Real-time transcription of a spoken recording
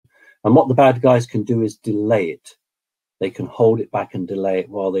And what the bad guys can do is delay it. They can hold it back and delay it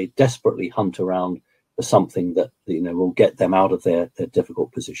while they desperately hunt around for something that, will get them out of their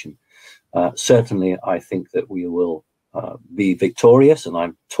difficult position. Certainly, I think that we will be victorious, and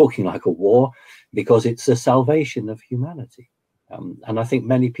I'm talking like a war, because it's the salvation of humanity. And I think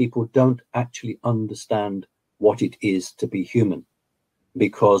many people don't actually understand what it is to be human,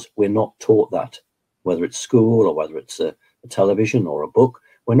 because we're not taught that, whether it's school or whether it's a television or a book.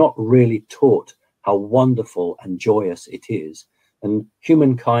 We're not really taught how wonderful and joyous it is. And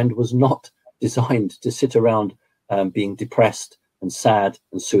humankind was not designed to sit around being depressed and sad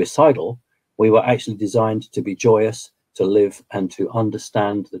and suicidal. We were actually designed to be joyous, to live, and to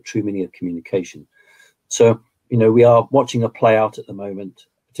understand the true meaning of communication. So, we are watching a play out at the moment,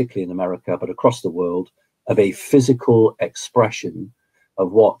 particularly in America, but across the world, of a physical expression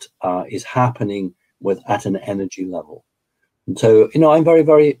of what is happening at an energy level. And so, I'm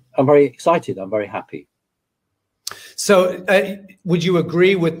very excited. I'm very happy. So would you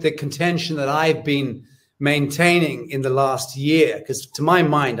agree with the contention that I've been maintaining in the last year? Because to my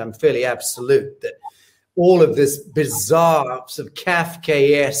mind, I'm fairly absolute that all of this bizarre sort of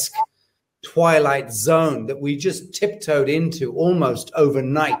Kafkaesque twilight zone that we just tiptoed into almost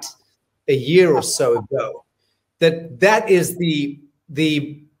overnight a year or so ago, that is the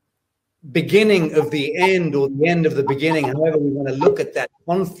beginning of the end, or the end of the beginning, however we want to look at that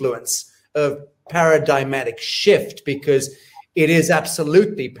confluence of paradigmatic shift, because it is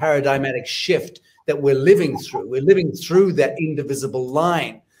absolutely paradigmatic shift that we're living through. We're living through that indivisible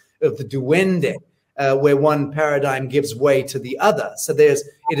line of the duende, where one paradigm gives way to the other. So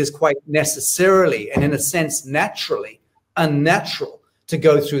it is quite necessarily, and in a sense naturally, unnatural to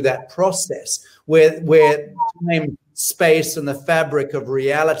go through that process where time, space, and the fabric of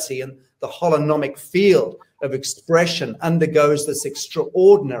reality and the holonomic field of expression undergoes this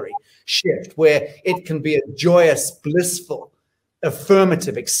extraordinary shift, where it can be a joyous, blissful,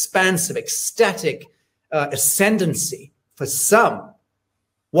 affirmative, expansive, ecstatic ascendancy for some,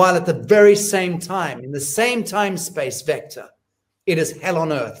 while at the very same time, in the same time-space vector, it is hell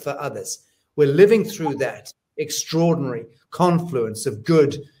on earth for others. We're living through that extraordinary confluence of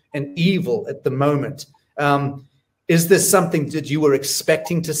good and evil at the moment. Is this something that you were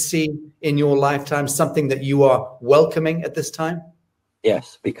expecting to see in your lifetime, something that you are welcoming at this time?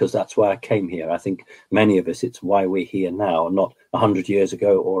 Yes, because that's why I came here. I think many of us, it's why we're here now, not 100 years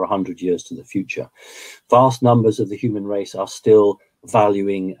ago or 100 years to the future. Vast numbers of the human race are still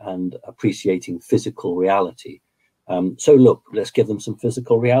valuing and appreciating physical reality. So look, let's give them some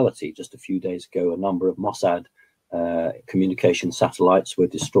physical reality. Just a few days ago, a number of Mossad communication satellites were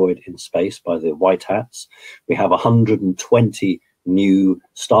destroyed in space by the White Hats. We have 120 new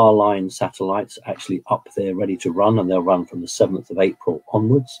Starline satellites actually up there ready to run, and they'll run from the 7th of April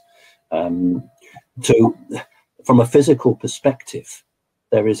onwards. So from a physical perspective,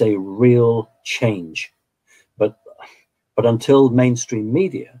 there is a real change. But until mainstream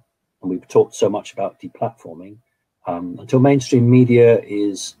media, and we've talked so much about deplatforming, until mainstream media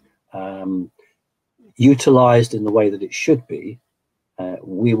is utilized in the way that it should be,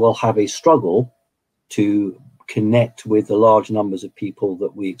 we will have a struggle to connect with the large numbers of people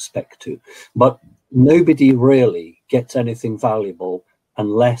that we expect to. But nobody really gets anything valuable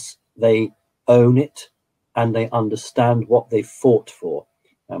unless they own it and they understand what they fought for.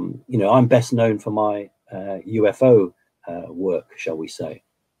 I'm best known for my UFO work, shall we say.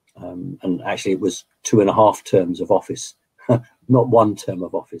 And actually it was 2.5 terms of office, not 1 term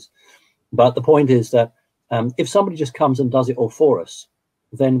of office. But the point is that if somebody just comes and does it all for us,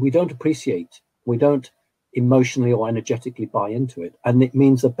 then we don't appreciate, we don't emotionally or energetically buy into it. And it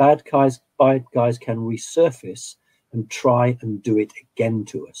means the bad guys can resurface and try and do it again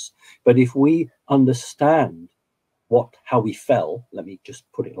to us. But if we understand how we fell, let me just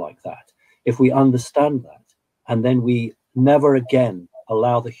put it like that. If we understand that, and then we never again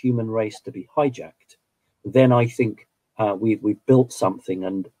allow the human race to be hijacked, then I think we've built something.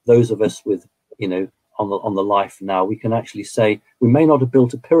 And those of us with, on the life now, we can actually say we may not have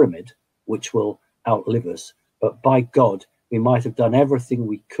built a pyramid, which will outlive us, but by God, we might have done everything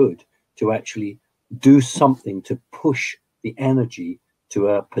we could to actually do something to push the energy to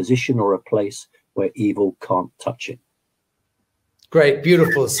a position or a place where evil can't touch it. Great,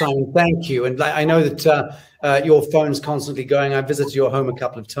 beautiful, Simon. Thank you. And I know that your phone's constantly going. I visited your home a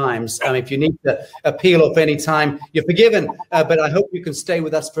couple of times. If you need to appeal off any time, you're forgiven. But I hope you can stay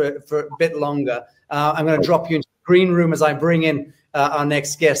with us for a bit longer. I'm going to drop you into the green room as I bring in our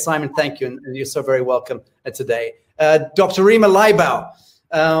next guest. Simon, thank you. And you're so very welcome today. Dr. Rima Leibau,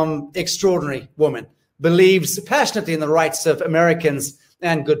 extraordinary woman, believes passionately in the rights of Americans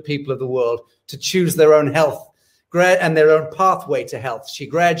and good people of the world to choose their own health and their own pathway to health. She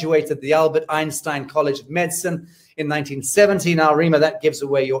graduated the Albert Einstein College of Medicine in 1970. Now, Rima, that gives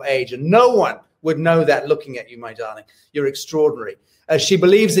away your age, and no one would know that looking at you, my darling. You're extraordinary. She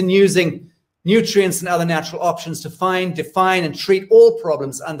believes in using nutrients and other natural options to find, define, and treat all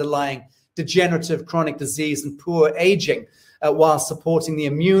problems underlying degenerative chronic disease and poor aging, while supporting the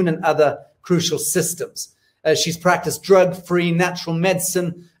immune and other crucial systems. She's practiced drug-free natural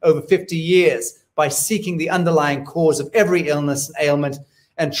medicine over 50 years by seeking the underlying cause of every illness and ailment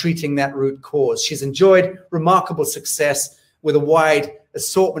and treating that root cause. She's enjoyed remarkable success with a wide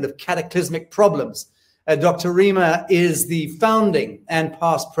assortment of cataclysmic problems. Dr. Rima is the founding and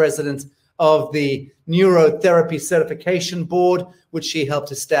past president of the Neurotherapy Certification Board, which she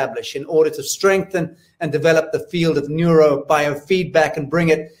helped establish in order to strengthen and develop the field of neurobiofeedback and bring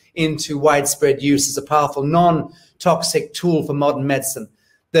it into widespread use as a powerful non-toxic tool for modern medicine.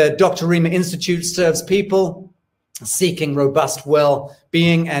 The Dr. Rima Institute serves people seeking robust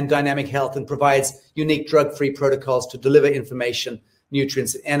well-being and dynamic health and provides unique drug-free protocols to deliver information,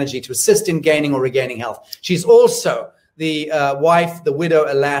 nutrients, and energy to assist in gaining or regaining health. She's also the wife, the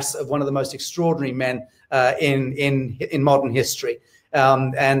widow, alas, of one of the most extraordinary men in modern history.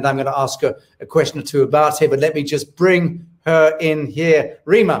 And I'm going to ask her a question or two about her, but let me just bring her in here.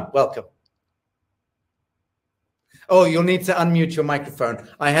 Rima, welcome. Oh, you'll need to unmute your microphone.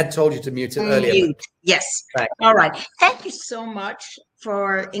 I had told you to mute it earlier. Yes. Right. All right. Thank you so much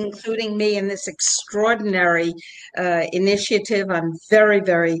for including me in this extraordinary initiative. I'm very,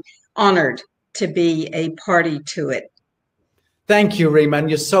 very honored to be a party to it. Thank you, Rima, and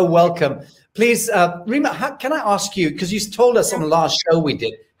you're so welcome. Please, Rima, can I ask you, because you told us on the last show we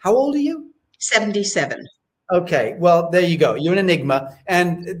did, how old are you? 77. Okay, well, there you go. You're an enigma.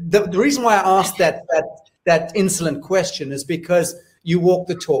 And the reason why I asked that insolent question is because you walk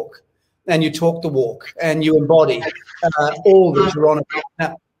the talk and you talk the walk and you embody all that you're on.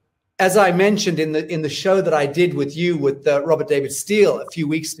 Now, as I mentioned in the show that I did with you with Robert David Steele a few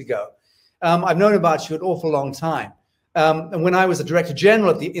weeks ago, I've known about you an awful long time. And when I was a director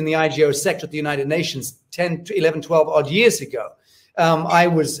general in the IGO sector at the United Nations 10, 11, 12 odd years ago, I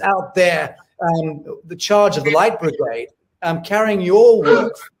was out there, the charge of the Light Brigade, carrying your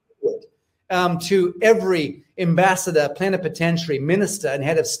work forward, to every ambassador, plenipotentiary, minister, and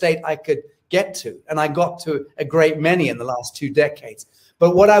head of state I could get to. And I got to a great many in the last 2 decades.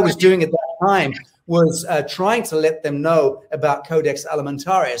 But what I was doing at that time was trying to let them know about Codex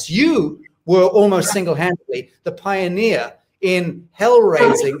Alimentarius. You were almost single-handedly the pioneer in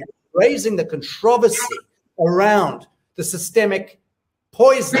hell-raising, raising the controversy around the systemic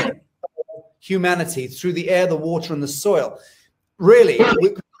poisoning of humanity through the air, the water, and the soil. Really,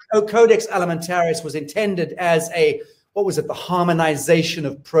 Codex Alimentarius was intended as the harmonization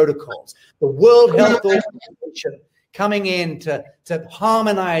of protocols. The World Health Organization coming in to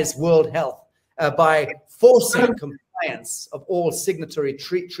harmonize world health by forcing compliance of all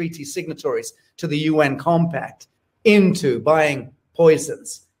treaty signatories to the UN Compact into buying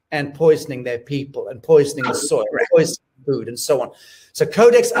poisons and poisoning their people and poisoning the soil, poisoning food, and so on. So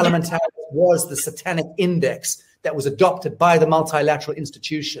Codex Alimentarius was the satanic index that was adopted by the multilateral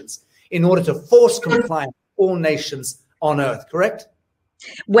institutions in order to force compliance with all nations on Earth, correct?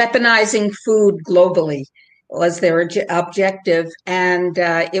 Weaponizing food globally was their objective, and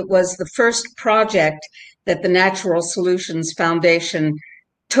it was the first project that the Natural Solutions Foundation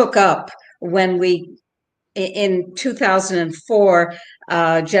took up when in 2004,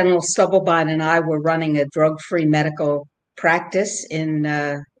 General Stubblebine and I were running a drug-free medical practice in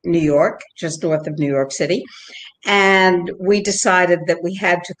New York, just north of New York City. And we decided that we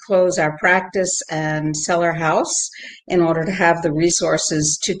had to close our practice and sell our house in order to have the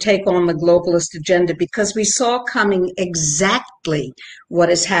resources to take on the globalist agenda, because we saw coming exactly what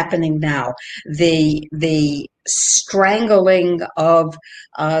is happening now. The strangling of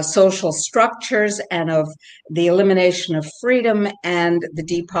social structures and of the elimination of freedom and the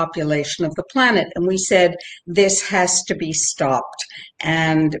depopulation of the planet. And we said, this has to be stopped.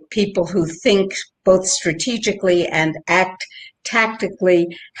 And people who think both strategically and act tactically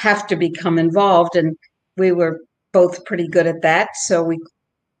have to become involved. And we were both pretty good at that. So we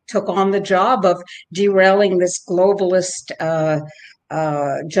took on the job of derailing this globalist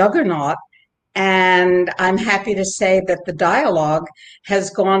juggernaut. And I'm happy to say that the dialogue has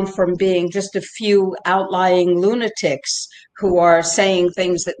gone from being just a few outlying lunatics who are saying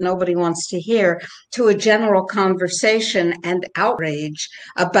things that nobody wants to hear to a general conversation and outrage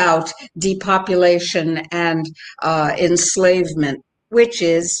about depopulation and enslavement, which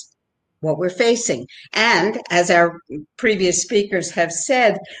is what we're facing. And as our previous speakers have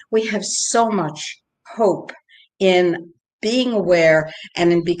said, we have so much hope in being aware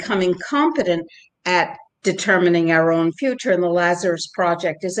and in becoming competent at determining our own future. And the Lazarus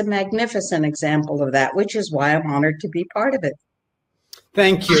Project is a magnificent example of that, which is why I'm honored to be part of it.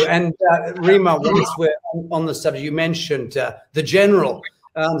 Thank you. And Rima, once we're on the subject, you mentioned the general.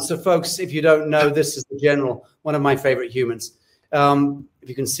 So folks, if you don't know, this is the general, one of my favorite humans. If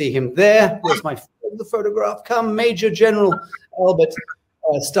you can see him there, there's the photograph. Come, Major General Albert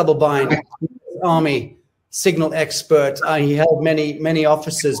Stubblebine, Army signal expert. He held many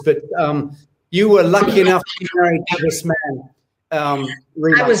offices, but you were lucky enough to be married to this man.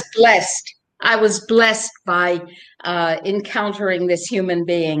 Rima. I was blessed by encountering this human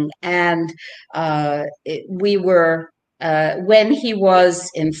being, and we were, when he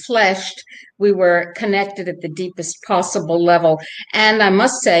was enfleshed, we were connected at the deepest possible level. And I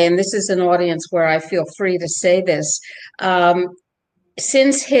must say, and this is an audience where I feel free to say this,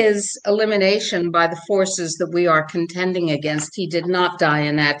 since his elimination by the forces that we are contending against, he did not die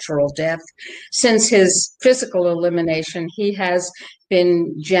a natural death. Since his physical elimination, he has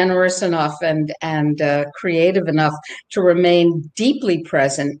been generous enough and creative enough to remain deeply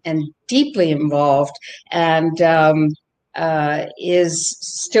present and deeply involved, and is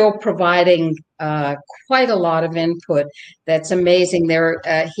still providing quite a lot of input. That's amazing.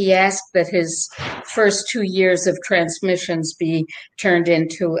 He asked that his first 2 years of transmissions be turned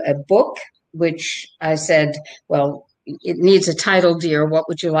into a book, which I said, well, it needs a title, dear. What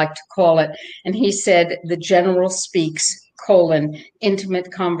would you like to call it? And he said, The General Speaks,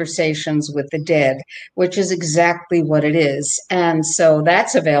 Intimate Conversations with the Dead, which is exactly what it is. And so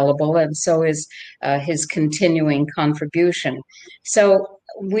that's available, and so is his continuing contribution. So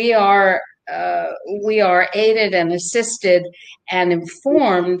we are aided and assisted and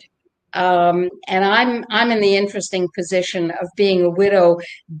informed, and I'm in the interesting position of being a widow,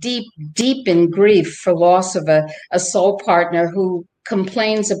 deep in grief for loss of a soul partner who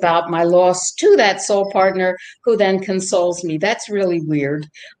complains about my loss to that soul partner, who then consoles me. That's really weird,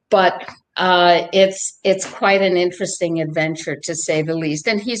 but it's quite an interesting adventure, to say the least.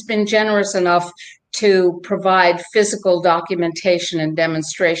 And he's been generous enough to provide physical documentation and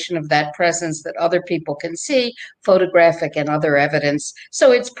demonstration of that presence that other people can see, photographic and other evidence.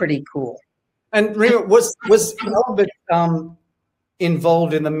 So it's pretty cool. And Rima, was Albert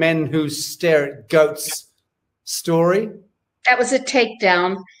involved in the Men Who Stare at Goats story? That was a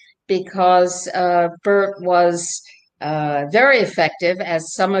takedown, because Bert was very effective.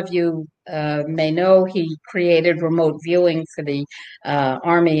 As some of you may know, he created remote viewing for the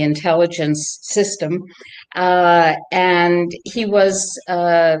Army intelligence system, and he was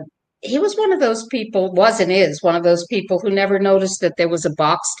one of those people, was and is one of those people who never noticed that there was a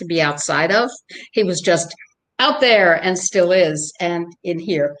box to be outside of. He was just out there, and still is, and in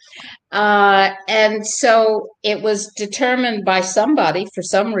here. And so it was determined by somebody, for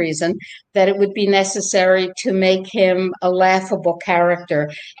some reason, that it would be necessary to make him a laughable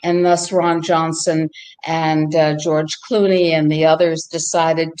character. And thus Ron Johnson and George Clooney and the others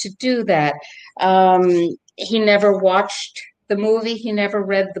decided to do that. He never watched the movie. He never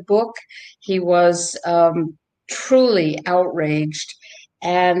read the book. He was truly outraged,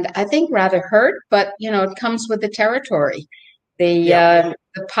 and I think rather hurt, but, it comes with the territory. The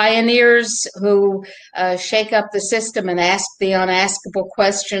pioneers who shake up the system and ask the unaskable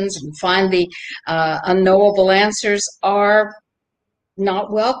questions and find the unknowable answers are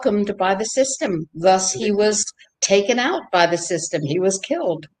not welcomed by the system. Thus, he was taken out by the system. He was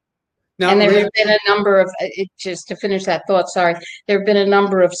killed. Now, and there have been a number of, just to finish that thought, sorry, there have been a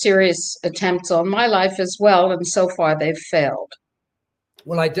number of serious attempts on my life as well, and so far they've failed.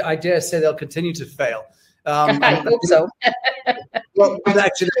 Well, I dare say they'll continue to fail. I hope so. Well,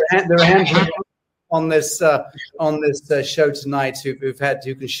 actually, there are a handful on this show tonight who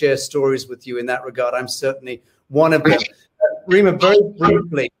can share stories with you in that regard. I'm certainly one of them. Rima, very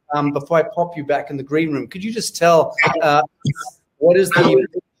briefly, before I pop you back in the green room, could you just tell what is the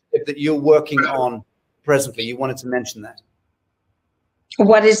initiative that you're working on presently? You wanted to mention that.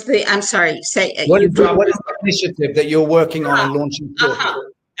 What is the, I'm sorry, say. What is the initiative that you're working on and launching?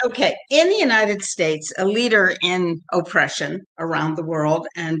 Okay. In the United States, a leader in oppression around the world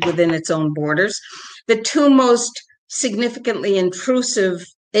and within its own borders, the two most significantly intrusive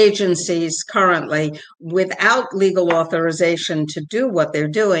agencies currently without legal authorization to do what they're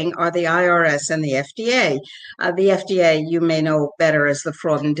doing are the IRS and the FDA. The FDA, you may know better as the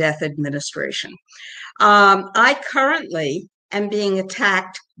Fraud and Death Administration. I currently and being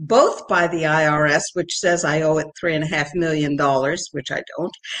attacked both by the IRS, which says I owe it $3.5 million, which I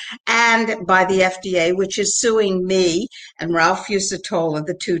don't, and by the FDA, which is suing me and Ralph Fusatola,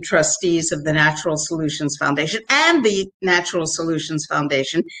 the two trustees of the Natural Solutions Foundation and the Natural Solutions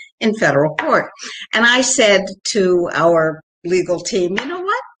Foundation, in federal court. And I said to our legal team, you know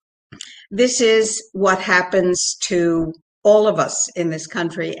what? This is what happens to all of us in this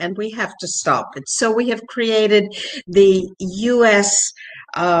country, and we have to stop it. So we have created the U.S.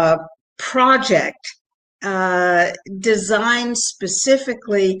 Project designed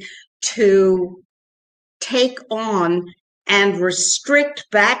specifically to take on and restrict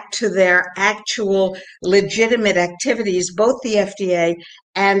back to their actual legitimate activities, both the FDA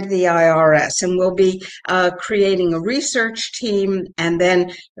and the IRS. And we'll be creating a research team and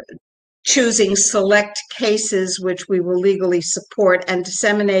then choosing select cases which we will legally support and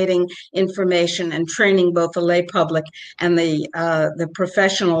disseminating information and training both the lay public and the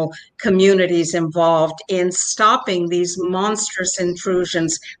professional communities involved in stopping these monstrous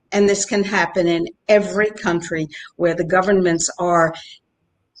intrusions. And this can happen in every country where the governments are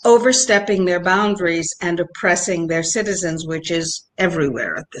overstepping their boundaries and oppressing their citizens, which is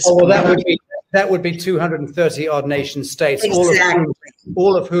everywhere at this point. Well, that would be 230 odd nation states, exactly.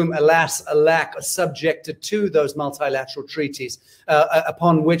 all of whom, alas, alack, are subjected to those multilateral treaties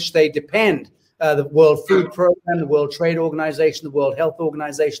upon which they depend. The World Food Program, the World Trade Organization, the World Health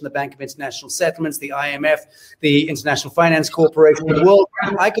Organization, the Bank of International Settlements, the IMF, the International Finance Corporation, the World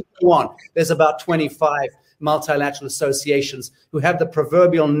Bank. I could go on. There's about 25 multilateral associations who have the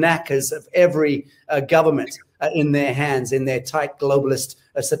proverbial knackers of every government in their hands, in their tight globalist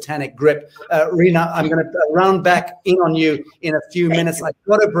satanic grip. Rena, I'm going to round back in on you in a few minutes. I've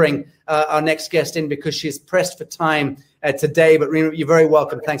got to bring our next guest in because she's pressed for time today. But Rena, you're very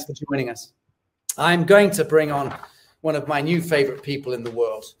welcome. Thanks for joining us. I'm going to bring on one of my new favorite people in the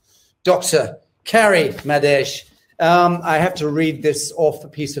world, Dr. Carrie Madej. I have to read this off a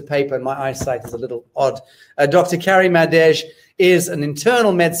piece of paper, and my eyesight is a little odd. Dr. Carrie Madej is an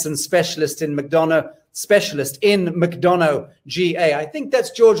internal medicine specialist in McDonough, GA. I think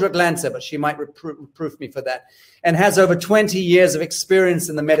that's Georgia, Atlanta, but she might reproof me for that. And has over 20 years of experience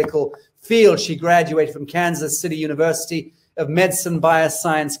in the medical field. She graduated from Kansas City University of Medicine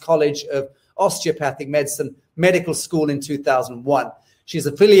Bioscience College of Osteopathic Medicine Medical School in 2001. She's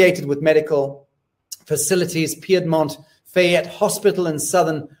affiliated with medical facilities, Piedmont Fayette Hospital and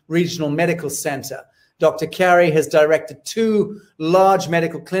Southern Regional Medical Center. Dr. Carrie has directed 2 large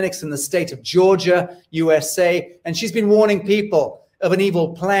medical clinics in the state of Georgia, USA, and she's been warning people of an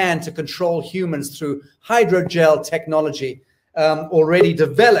evil plan to control humans through hydrogel technology already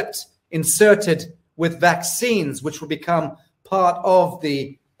developed, inserted with vaccines, which will become part of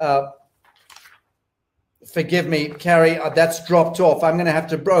the forgive me, Carrie, that's dropped off. I'm going to have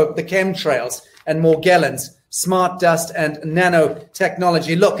to the chemtrails and Morgellons, smart dust and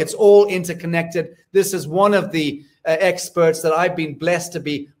nanotechnology. Look, it's all interconnected. This is one of the experts that I've been blessed to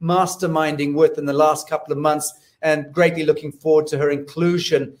be masterminding with in the last couple of months, and greatly looking forward to her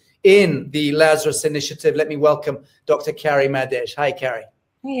inclusion in the Lazarus Initiative. Let me welcome Dr. Carrie Madej. Hi, Carrie.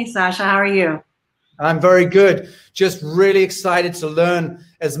 Hey, Sasha. How are you? I'm very good. Just really excited to learn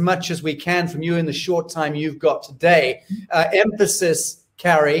as much as we can from you in the short time you've got today. Emphasis,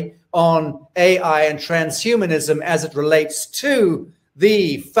 Carrie, on AI and transhumanism as it relates to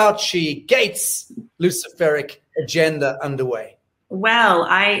the Fauci-Gates Luciferic agenda underway. Well,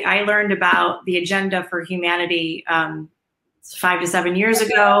 I learned about the agenda for humanity 5 to 7 years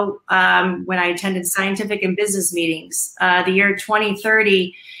ago when I attended scientific and business meetings. The year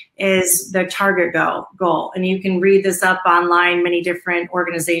 2030 is the target goal. And you can read this up online. Many different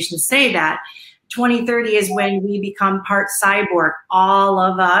organizations say that. 2030 is when we become part cyborg, all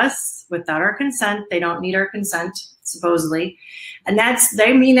of us, without our consent. They don't need our consent, supposedly. And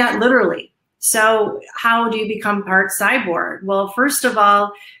they mean that literally. So how do you become part cyborg? Well, first of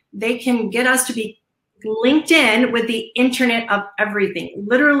all, they can get us to be linked in with the internet of everything.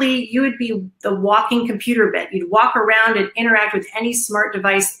 Literally, you would be the walking computer bit. You'd walk around and interact with any smart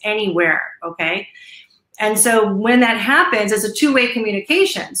device anywhere, okay? And so when that happens, it's a two-way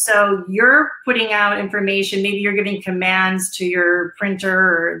communication. So you're putting out information, maybe you're giving commands to your printer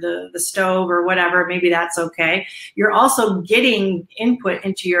or the stove or whatever, maybe that's okay. You're also getting input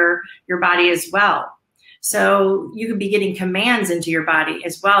into your body as well. So you could be getting commands into your body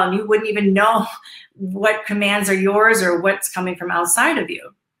as well, and you wouldn't even know what commands are yours or what's coming from outside of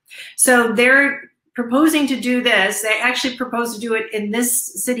you. So they're proposing to do this. They actually proposed to do it in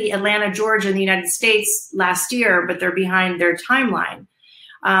this city, Atlanta, Georgia, in the United States last year, but they're behind their timeline.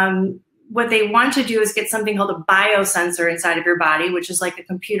 what they want to do is get something called a biosensor inside of your body, which is like a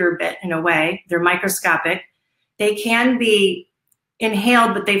computer bit in a way. They're microscopic. They can be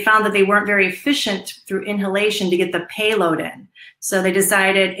inhaled, but they found that they weren't very efficient through inhalation to get the payload in. So they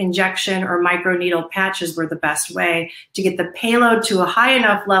decided injection or microneedle patches were the best way to get the payload to a high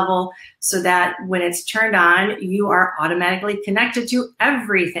enough level so that when it's turned on, you are automatically connected to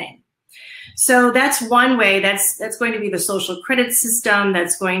everything. So that's one way. That's going to be the social credit system.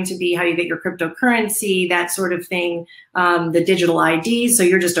 That's going to be how you get your cryptocurrency, that sort of thing, the digital ID. So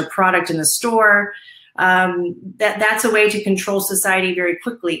you're just a product in the store. That's a way to control society very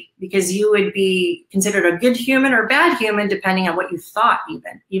quickly, because you would be considered a good human or bad human depending on what you thought.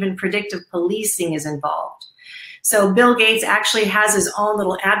 Even predictive policing is involved. So Bill Gates actually has his own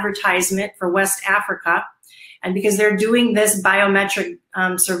little advertisement for West Africa, and because they're doing this biometric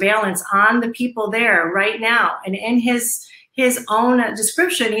surveillance on the people there right now, and in his own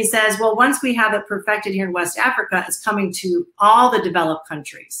description, he says, well, once we have it perfected here in West Africa, it's coming to all the developed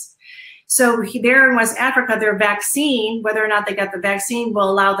countries. So there in West Africa, their vaccine, whether or not they got the vaccine, will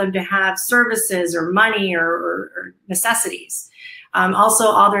allow them to have services or money or necessities. Also,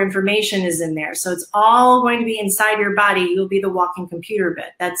 all their information is in there. So it's all going to be inside your body. You'll be the walking computer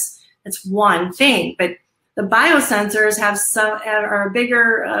bit. That's one thing. But the biosensors are a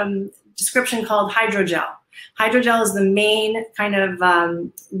bigger description called hydrogel. Hydrogel is the main kind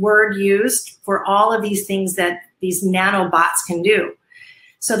of word used for all of these things that these nanobots can do.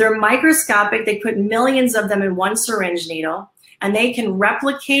 So they're microscopic. They put millions of them in one syringe needle, and they can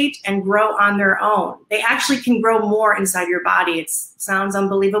replicate and grow on their own. They actually can grow more inside your body. It sounds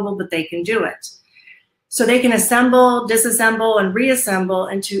unbelievable, but they can do it. So they can assemble, disassemble, and reassemble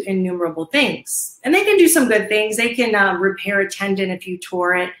into innumerable things. And they can do some good things. They can repair a tendon if you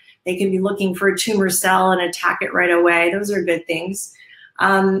tore it. They can be looking for a tumor cell and attack it right away. Those are good things.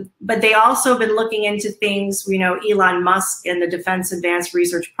 But they also have been looking into things, Elon Musk and the Defense Advanced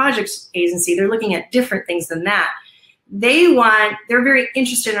Research Projects Agency, they're looking at different things than that. They're very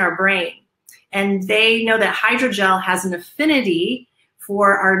interested in our brain, and they know that hydrogel has an affinity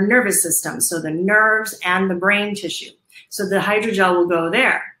for our nervous system, so the nerves and the brain tissue. So the hydrogel will go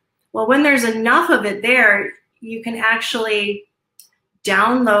there. Well, when there's enough of it there, you can actually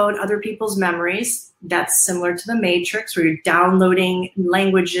download other people's memories. That's similar to the Matrix, where you're downloading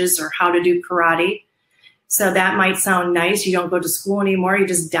languages or how to do karate. So that might sound nice. You don't go to school anymore. You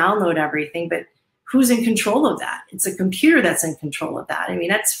just download everything. But who's in control of that? It's a computer that's in control of that. I mean,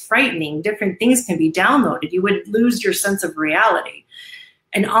 that's frightening. Different things can be downloaded. You would lose your sense of reality.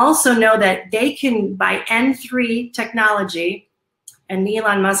 And also know that they can, by N3 technology, and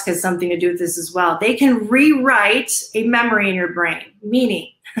Elon Musk has something to do with this as well, they can rewrite a memory in your brain, meaning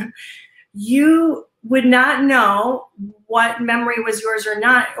you would not know what memory was yours or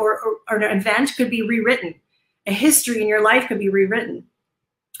not, or an event could be rewritten. A history in your life could be rewritten.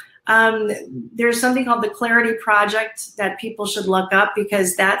 There's something called the Clarity Project that people should look up,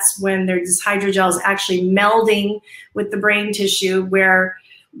 because that's when this hydrogel is actually melding with the brain tissue, where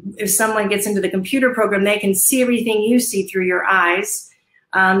if someone gets into the computer program, they can see everything you see through your eyes.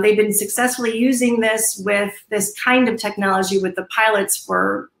 They've been successfully using this with this kind of technology with the pilots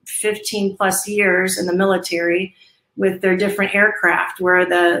for 15 plus years in the military with their different aircraft, where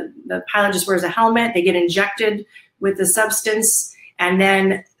the pilot just wears a helmet, they get injected with the substance, and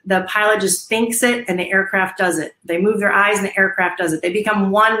then the pilot just thinks it and the aircraft does it. They move their eyes and the aircraft does it. They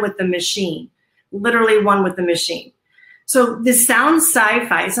become one with the machine, literally one with the machine. So this sounds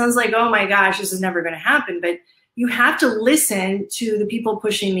sci-fi. It sounds like, oh my gosh, this is never going to happen. But you have to listen to the people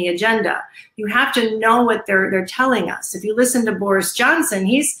pushing the agenda. You have to know what they're telling us. If you listen to Boris Johnson,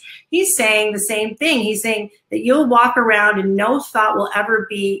 he's saying the same thing. He's saying that you'll walk around and no thought will ever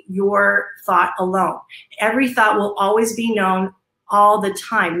be your thought alone. Every thought will always be known all the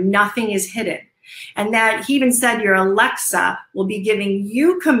time. Nothing is hidden. And that he even said your Alexa will be giving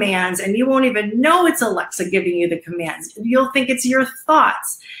you commands and you won't even know it's Alexa giving you the commands. You'll think it's your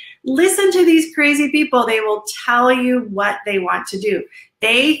thoughts. Listen to these crazy people. They will tell you what they want to do.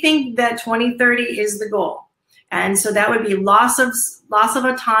 They think that 2030 is the goal. And so that would be loss of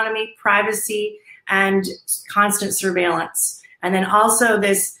autonomy, privacy, and constant surveillance. And then also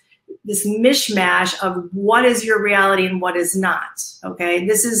this mishmash of what is your reality and what is not. Okay,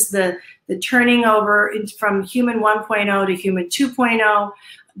 this is the turning over from human 1.0 to human 2.0,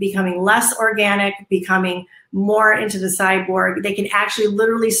 becoming less organic, becoming more into the cyborg. They can actually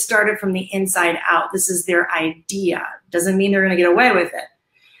literally start it from the inside out. This is their idea. Doesn't mean they're going to get away with it.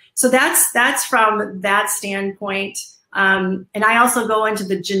 So that's from that standpoint. And I also go into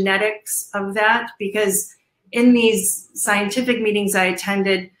the genetics of that, because in these scientific meetings I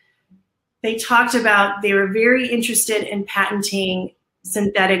attended, they talked about they were very interested in patenting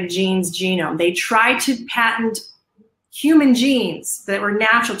synthetic genes genome. They tried to patent human genes that were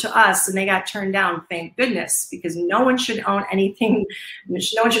natural to us, and they got turned down, thank goodness, because no one should own anything. No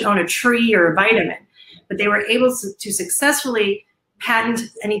one should own a tree or a vitamin. But they were able to successfully patent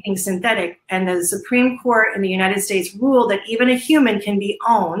anything synthetic, and the Supreme Court in the United States ruled that even a human can be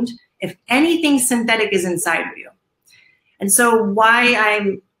owned if anything synthetic is inside of you. And so why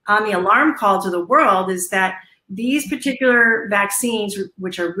I'm on the alarm call to the world is that these particular vaccines,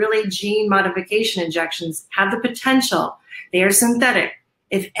 which are really gene modification injections, have the potential, they are synthetic.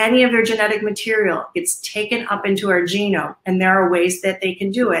 If any of their genetic material gets taken up into our genome, and there are ways that they can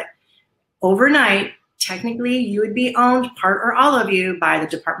do it, overnight, technically you would be owned, part or all of you, by the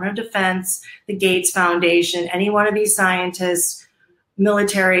Department of Defense, the Gates Foundation, any one of these scientists,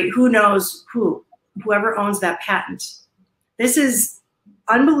 military, who knows who, whoever owns that patent. This is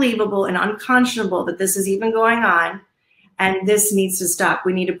unbelievable and unconscionable that this is even going on, and this needs to stop.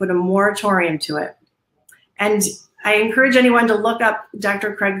 We need to put a moratorium to it. And I encourage anyone to look up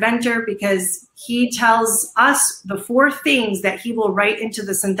Dr. Craig Venter, because he tells us the 4 things that he will write into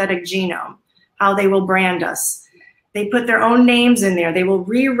the synthetic genome, how they will brand us. They put their own names in there. They will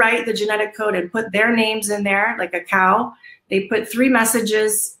rewrite the genetic code and put their names in there, like a cow. They put 3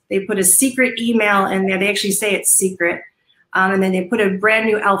 messages. They put a secret email in there. They actually say it's secret. And then they put a brand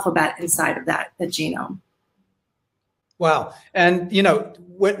new alphabet inside of that, the genome. Wow. And, you know,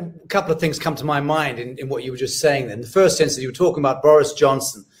 a couple of things come to my mind in what you were just saying then. The first instance, you were talking about Boris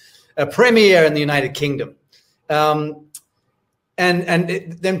Johnson, a premier in the United Kingdom. And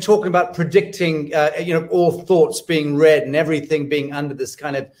them talking about predicting, all thoughts being read and everything being under this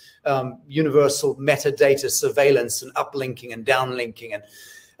kind of universal metadata surveillance and uplinking and downlinking and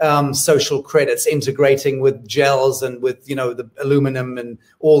social credits, integrating with gels and with, the aluminum and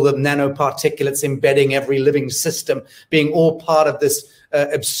all the nanoparticulates embedding every living system, being all part of this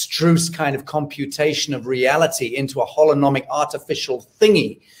abstruse kind of computation of reality into a holonomic artificial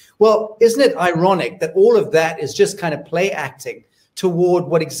thingy. Well, isn't it ironic that all of that is just kind of play acting toward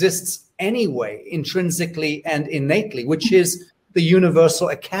what exists anyway, intrinsically and innately, which is the universal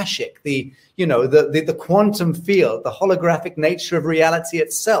akashic, the quantum field, the holographic nature of reality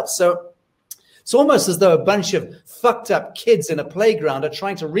itself. So it's almost as though a bunch of fucked up kids in a playground are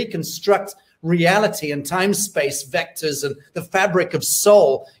trying to reconstruct reality and time-space vectors and the fabric of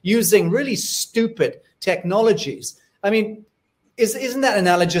soul using really stupid technologies. I mean, isn't that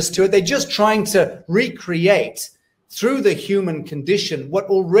analogous to it? They're just trying to recreate through the human condition what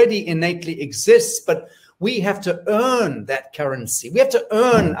already innately exists, but we have to earn that currency. We have to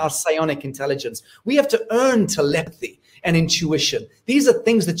earn our psionic intelligence. We have to earn telepathy and intuition. These are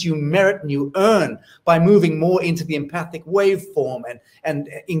things that you merit and you earn by moving more into the empathic waveform and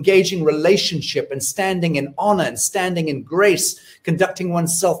engaging relationship and standing in honor and standing in grace, conducting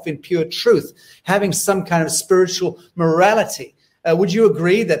oneself in pure truth, having some kind of spiritual morality. Would you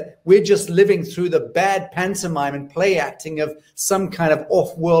agree that we're just living through the bad pantomime and play acting of some kind of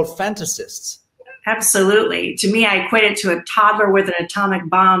off-world fantasists? Absolutely. To me, I equate it to a toddler with an atomic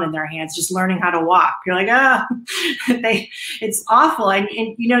bomb in their hands, just learning how to walk. You're like, it's awful. And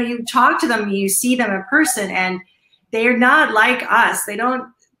you talk to them, you see them in person, and they're not like us. They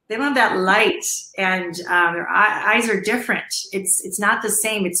don't have that light, and their eyes are different. It's not the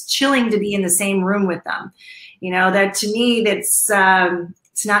same. It's chilling to be in the same room with them. That to me, it's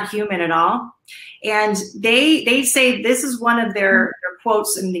not human at all. And they say this is one of their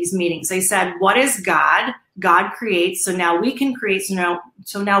quotes in these meetings. They said, what is God? God creates. So now we can create.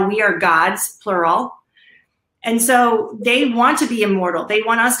 So now we are gods, plural. And so they want to be immortal. They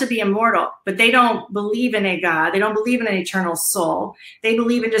want us to be immortal, but they don't believe in a God. They don't believe in an eternal soul. They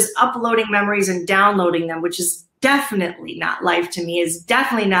believe in just uploading memories and downloading them, which is definitely not life to me, is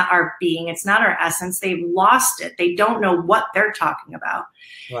definitely not our being. It's not our essence. They've lost it. They don't know what they're talking about.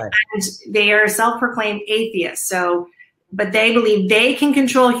 Right. And they are self-proclaimed atheists. But they believe they can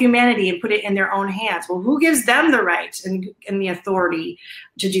control humanity and put it in their own hands. Well, who gives them the right and the authority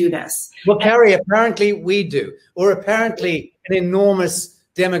to do this? Well, Carrie, apparently we do, or apparently an enormous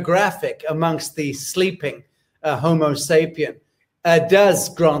demographic amongst the sleeping Homo sapien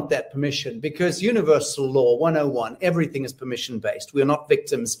does grant that permission, because universal law 101, everything is permission-based. We're not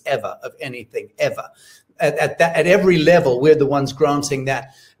victims ever of anything, ever. At every level, we're the ones granting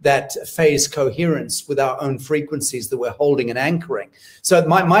that phase coherence with our own frequencies that we're holding and anchoring. So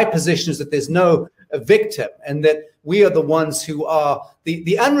my position is that there's no victim, and that we are the ones who are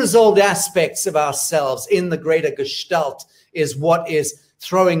the unresolved aspects of ourselves in the greater gestalt is what is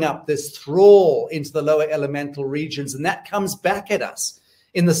throwing up this thrall into the lower elemental regions, and that comes back at us.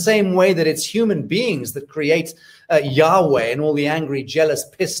 in the same way that it's human beings that create Yahweh and all the angry, jealous,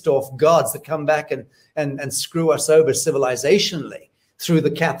 pissed off gods that come back and screw us over civilizationally through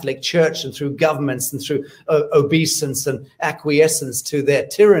the Catholic Church and through governments and through obeisance and acquiescence to their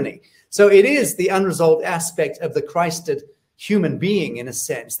tyranny. So it is the unresolved aspect of the Christed human being, in a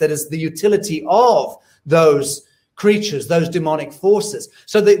sense, that is the utility of those creatures, those demonic forces.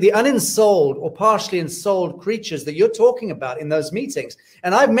 So the unensouled or partially ensouled creatures that you're talking about in those meetings,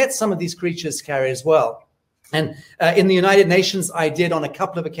 and I've met some of these creatures, Carrie, as well. And in the United Nations, I did on a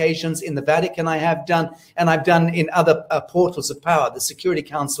couple of occasions. In the Vatican, I have done, and I've done in other portals of power, the Security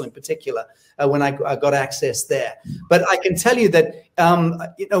Council in particular, when I got access there. But I can tell you that,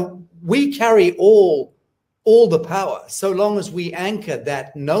 we carry all the power so long as we anchor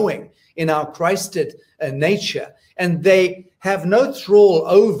that knowing in our Christed nature. And they have no thrall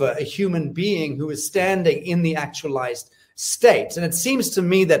over a human being who is standing in the actualized state. And it seems to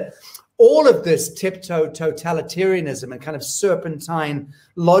me that all of this tiptoe totalitarianism and kind of serpentine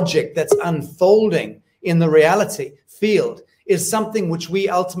logic that's unfolding in the reality field is something which we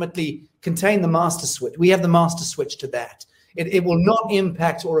ultimately contain the master switch. We have the master switch to that. It will not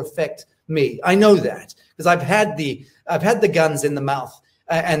impact or affect me. I know that because I've had the guns in the mouth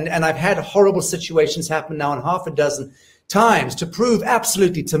and I've had horrible situations happen now in half a dozen times to prove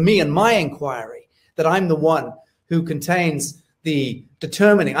absolutely to me and my inquiry that I'm the one who contains the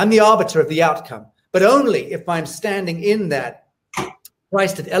determining. I'm the arbiter of the outcome, but only if I'm standing in that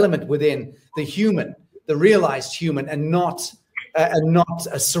Christed element within the human, the realized human, and not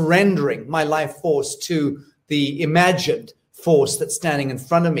surrendering my life force to the imagined force that's standing in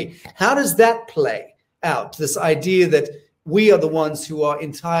front of me. How does that play out? This idea that we are the ones who are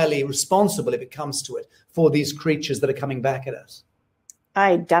entirely responsible, if it comes to it, for these creatures that are coming back at us.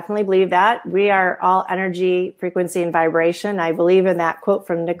 I definitely believe that. We are all energy, frequency, and vibration. I believe in that quote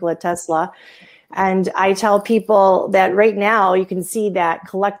from Nikola Tesla. And I tell people that right now you can see that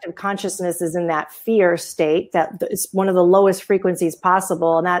collective consciousness is in that fear state, that it's one of the lowest frequencies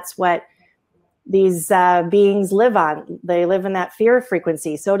possible. And that's what these beings live on. They live in that fear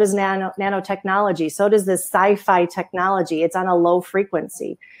frequency. So does nanotechnology. So does this sci-fi technology. It's on a low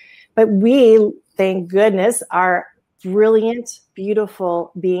frequency. But we, thank goodness, are brilliant,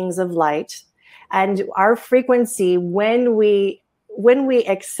 beautiful beings of light. And our frequency, when we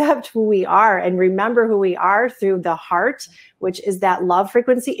accept who we are and remember who we are through the heart, which is that love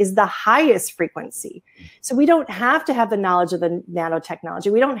frequency, is the highest frequency. So we don't have to have the knowledge of the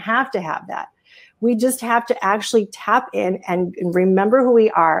nanotechnology. We don't have to have that. We just have to actually tap in and remember who we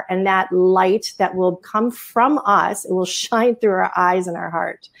are, and that light that will come from us, it will shine through our eyes and our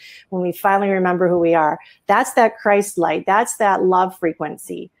heart when we finally remember who we are. That's that Christ light. That's that love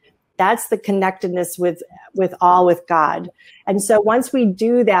frequency. That's the connectedness with God. And so once we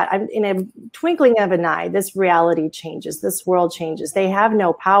do that, in a twinkling of an eye, this reality changes, this world changes. They have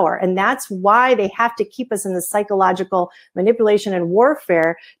no power. And that's why they have to keep us in the psychological manipulation and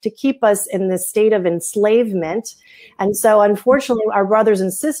warfare, to keep us in this state of enslavement. And so unfortunately, our brothers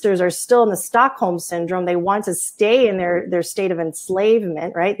and sisters are still in the Stockholm syndrome. They want to stay in their state of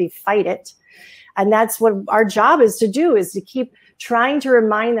enslavement, right? They fight it. And that's what our job is to do, is to keep trying to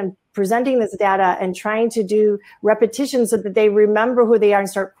remind them, presenting this data and trying to do repetition so that they remember who they are and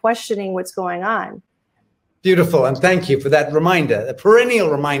start questioning what's going on. Beautiful. And thank you for that reminder, a perennial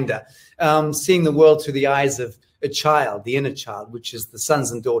reminder, seeing the world through the eyes of a child, the inner child, which is the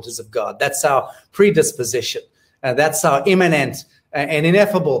sons and daughters of God. That's our predisposition. That's our immanent and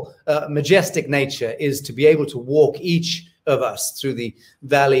ineffable, majestic nature, is to be able to walk, each of us, through the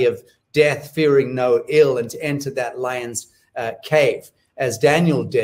valley of death, fearing no ill, and to enter that lion's cave, as Daniel did.